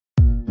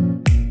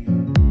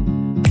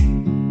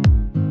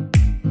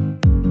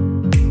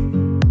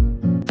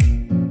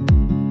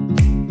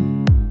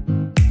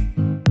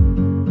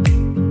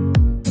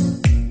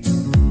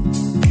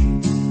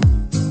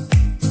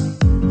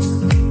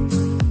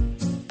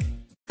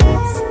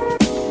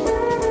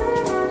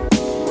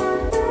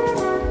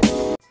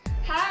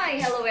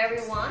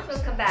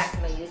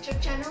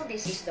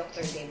This is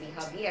Dr. Debbie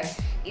Javier.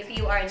 If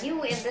you are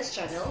new in this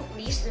channel,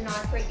 please do not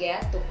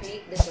forget to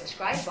click the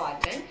subscribe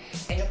button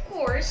and of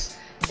course,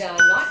 the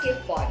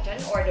notif button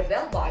or the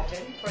bell button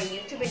for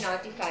you to be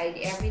notified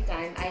every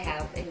time I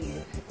have a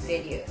new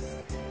video.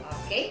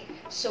 Okay,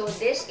 so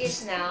this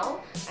is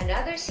now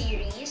another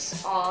series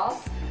of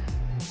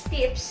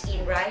tips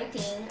in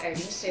writing a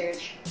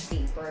research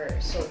paper.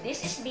 So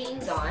this is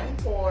being done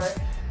for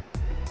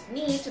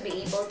me to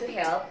be able to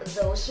help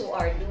those who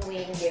are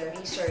doing their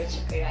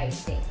research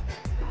writing.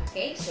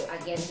 Okay, so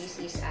again, this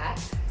is a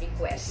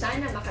request.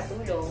 Sana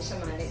makatulong sa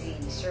mga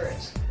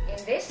nag-research. In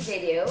this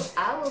video,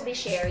 I will be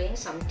sharing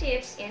some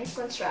tips in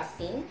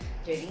constructing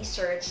the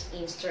research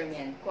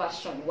instrument.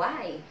 Question,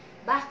 why?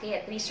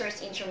 Bakit research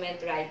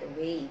instrument right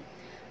away?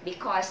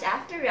 Because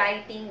after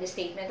writing the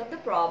statement of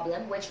the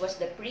problem, which was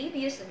the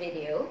previous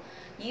video,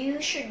 you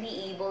should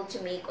be able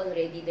to make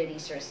already the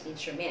research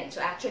instrument.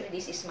 So actually,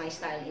 this is my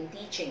style in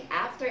teaching.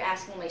 After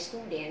asking my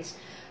students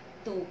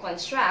to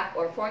construct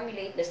or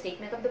formulate the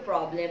statement of the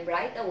problem,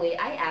 right away,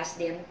 I ask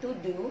them to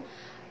do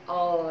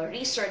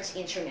research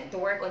instrument,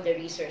 to work on the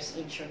research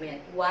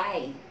instrument.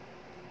 Why?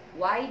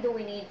 Why do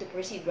we need to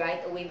proceed right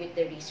away with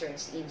the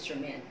research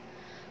instrument?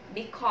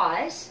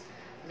 Because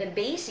the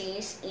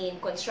basis in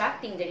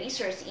constructing the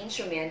research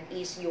instrument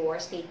is your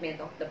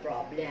statement of the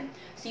problem.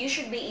 So you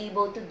should be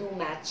able to do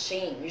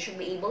matching. You should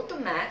be able to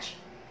match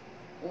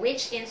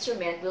which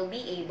instrument will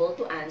be able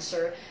to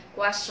answer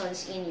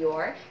questions in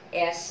your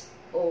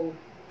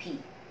SOP.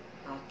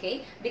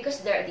 Okay?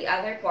 Because the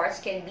other parts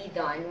can be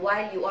done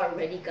while you are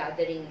already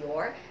gathering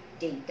your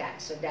data.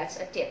 So that's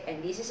a tip.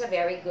 And this is a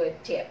very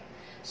good tip.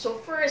 So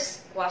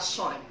first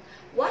question.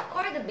 What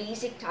are the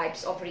basic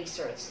types of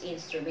research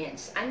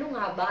instruments? Ano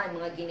nga ba ang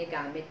mga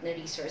ginagamit na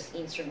research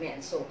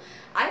instruments? So,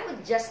 I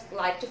would just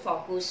like to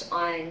focus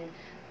on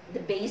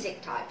the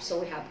basic types.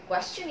 So, we have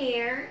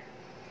questionnaire,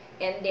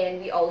 and then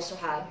we also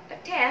have a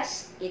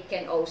test. It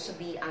can also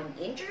be an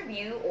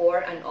interview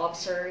or an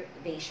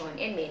observation,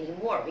 and many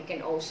more. We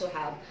can also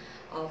have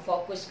a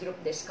focus group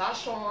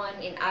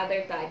discussion and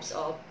other types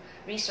of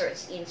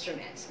research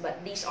instruments, but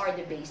these are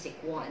the basic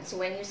ones. So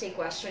when you say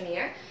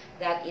questionnaire,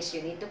 that is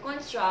you need to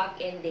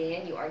construct and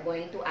then you are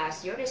going to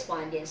ask your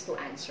respondents to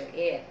answer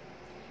it.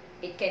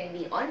 It can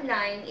be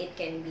online, it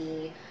can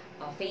be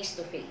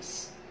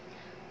face-to-face.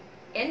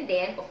 And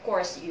then, of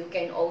course, you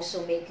can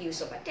also make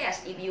use of a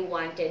test if you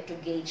wanted to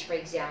gauge, for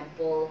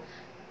example,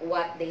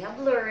 what they have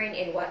learned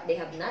and what they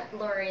have not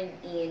learned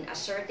in a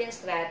certain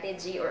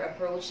strategy or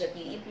approach that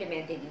you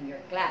implemented in your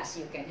class.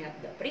 You can have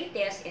the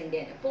pre-test and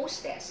then a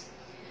post-test.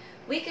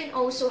 We can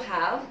also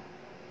have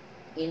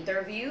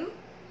interview,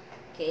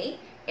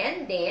 okay,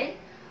 and then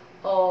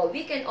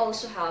we can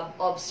also have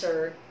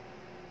observation.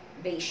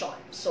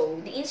 So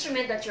the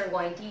instrument that you're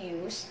going to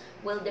use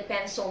will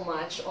depend so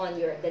much on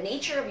the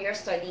nature of your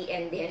study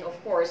and then of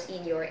course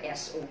in your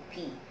SOP.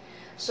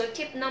 So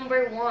tip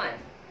number 1,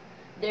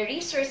 the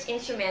research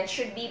instrument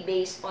should be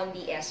based on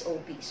the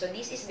SOP. So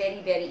this is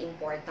very, very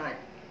important,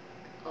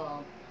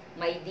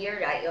 my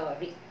dear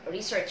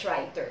research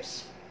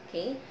writers.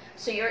 Okay,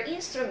 so your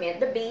instrument,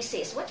 the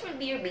basis, what will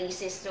be your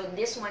basis? So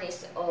this one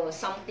is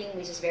something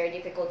which is very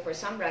difficult for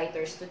some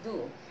writers to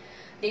do.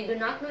 They do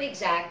not know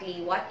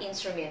exactly what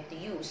instrument to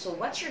use. So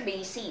what's your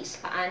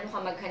basis? Paano ka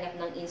maghanap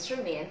ng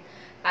instrument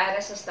para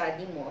sa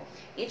study mo?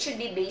 It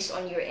should be based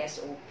on your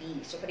SOP.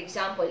 So for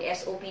example,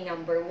 SOP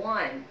number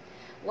 1.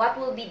 What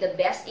will be the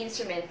best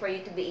instrument for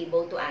you to be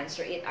able to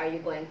answer it? Are you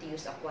going to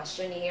use a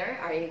questionnaire?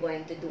 Are you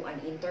going to do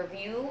an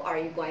interview? Are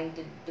you going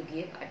to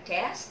give a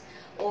test?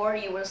 Or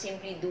you will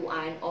simply do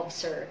an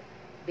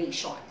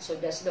observation. So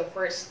that's the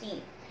first tip.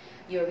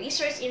 Your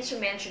research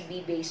instrument should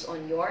be based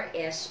on your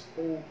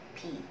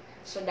SOP.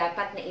 So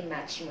dapat na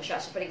i-match mo siya.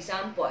 So for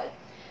example,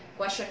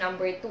 question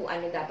number 2,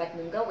 ano dapat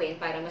mong gawin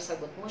para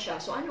masagot mo siya?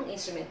 So anong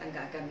instrument ang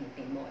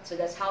gagamitin mo? So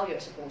that's how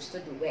you're supposed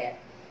to do it.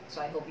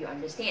 So I hope you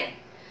understand.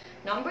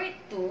 Number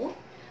 2,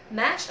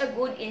 match a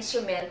good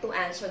instrument to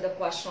answer the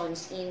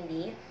questions in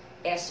the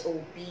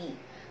SOP.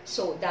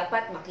 So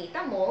dapat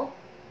makita mo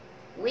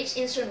which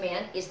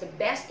instrument is the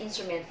best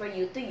instrument for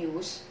you to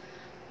use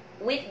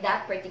with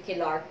that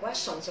particular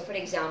question. So for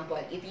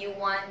example, if you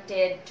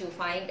wanted to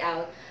find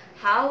out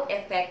how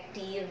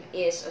effective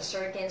is a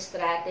certain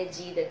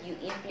strategy that you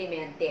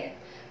implemented,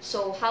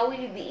 so how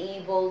will you be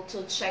able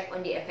to check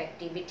on the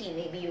effectivity?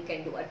 Maybe you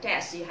can do a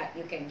test. You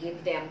can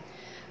give them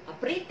a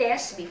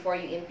pre-test before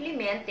you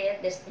implement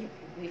it,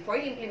 before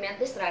you implement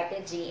the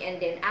strategy,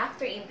 and then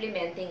after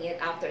implementing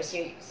it, after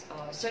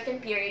a certain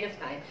period of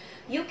time,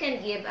 you can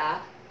give a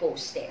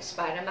post-test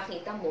para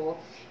makita mo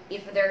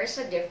if there is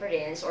a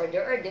difference or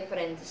there are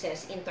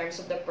differences in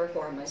terms of the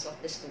performance of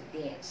the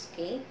students.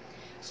 Okay?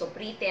 So,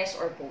 pre-test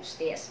or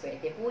post-test.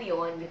 Pwede po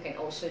yun. You can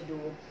also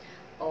do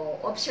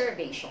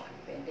observation.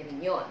 Pwede rin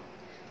yun.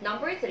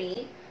 Number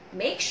 3,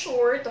 make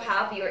sure to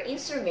have your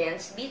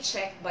instruments be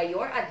checked by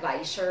your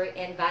advisor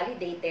and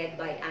validated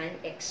by an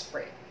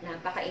expert.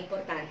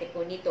 Napaka-importante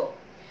po nito.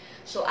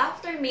 So,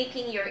 after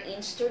making your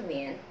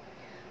instrument,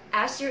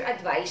 ask your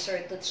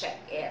advisor to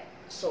check it.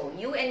 So,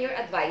 you and your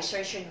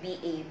advisor should be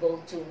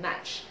able to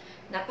match.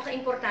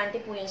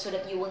 Napaka-importante po yun so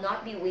that you will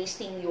not be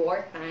wasting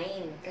your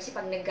time. Kasi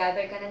pag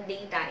nag-gather ka ng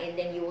data and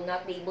then you will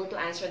not be able to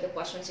answer the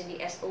questions in the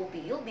SOP,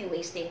 you'll be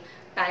wasting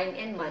time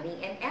and money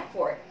and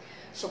effort.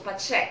 So,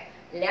 pa-check.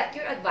 Let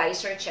your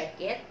advisor check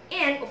it.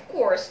 And, of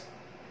course,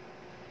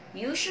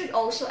 you should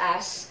also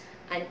ask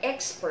an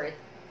expert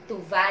to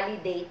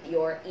validate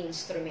your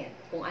instrument.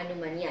 Kung ano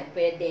man yan.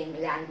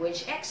 Pwedeng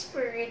language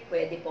expert,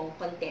 pwede pong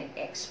content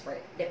expert.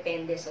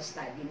 Depende sa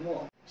study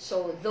mo.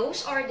 So,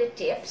 those are the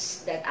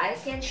tips that I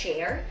can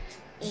share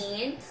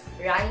in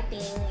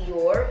writing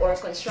your or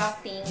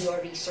constructing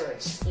your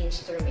research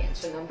instrument.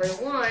 So, number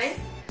 1,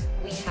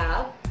 we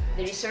have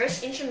the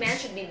research instrument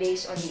should be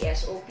based on the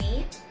SOP.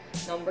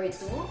 Number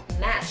 2,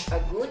 match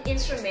a good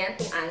instrument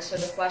to answer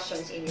the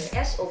questions in your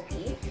SOP,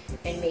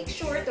 and make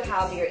sure to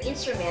have your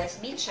instruments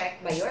be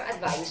checked by your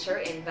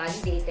advisor and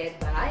validated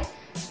by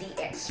the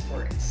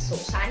experts. So,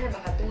 sana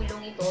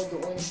makatulong ito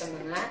doon sa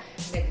mga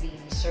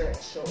nagre-research.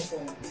 So,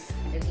 kung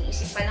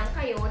nag-iisip pa lang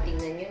kayo,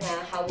 tingnan nyo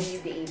na how will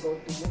you be able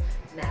to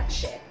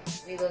match it.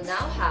 We will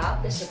now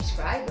have the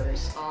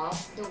subscribers of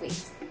the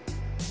week.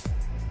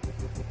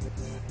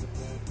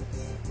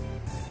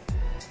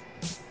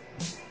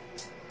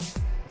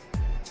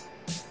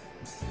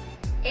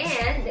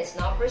 And let's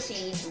now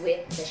proceed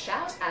with the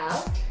shout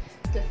out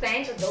to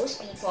thank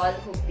those people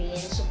who've been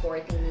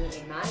supporting me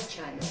in my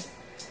channel.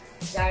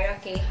 Zara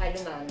K.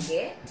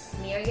 Halumange,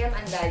 Miriam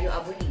Andalio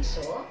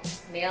Abuliso,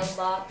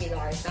 Melba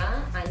Pilarta,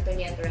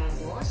 Antoniette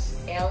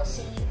Ramos,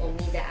 Elsie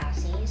Omida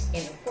Asis,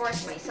 and of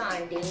course my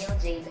son Daniel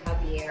J.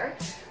 Javier,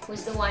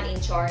 who's the one in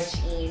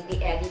charge in the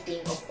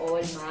editing of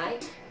all my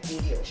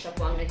videos. Siya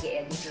po ang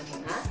nag-edit ng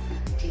mga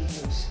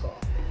videos ko.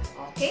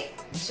 Okay,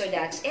 so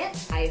that's it.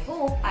 I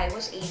hope I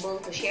was able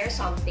to share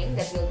something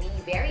that will be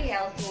very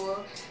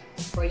helpful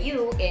for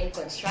you in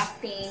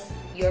constructing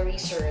your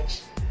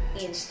research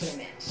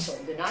instruments. So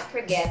do not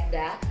forget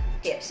the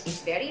tips. It's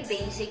very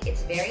basic,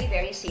 it's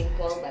very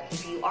simple, but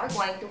if you are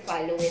going to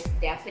follow it,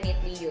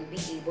 definitely you'll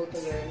be able to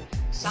learn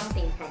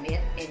something from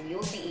it and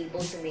you'll be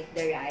able to make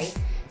the right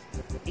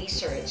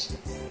research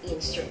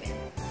instrument.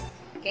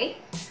 Okay,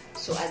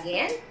 so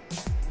again,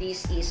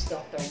 this is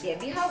Dr.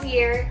 Debbie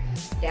Javier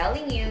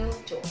telling you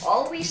to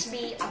always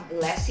be a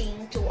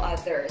blessing to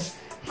others.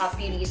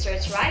 Happy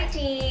research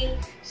writing!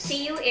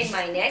 See you in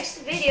my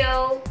next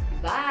video.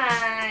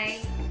 Bye!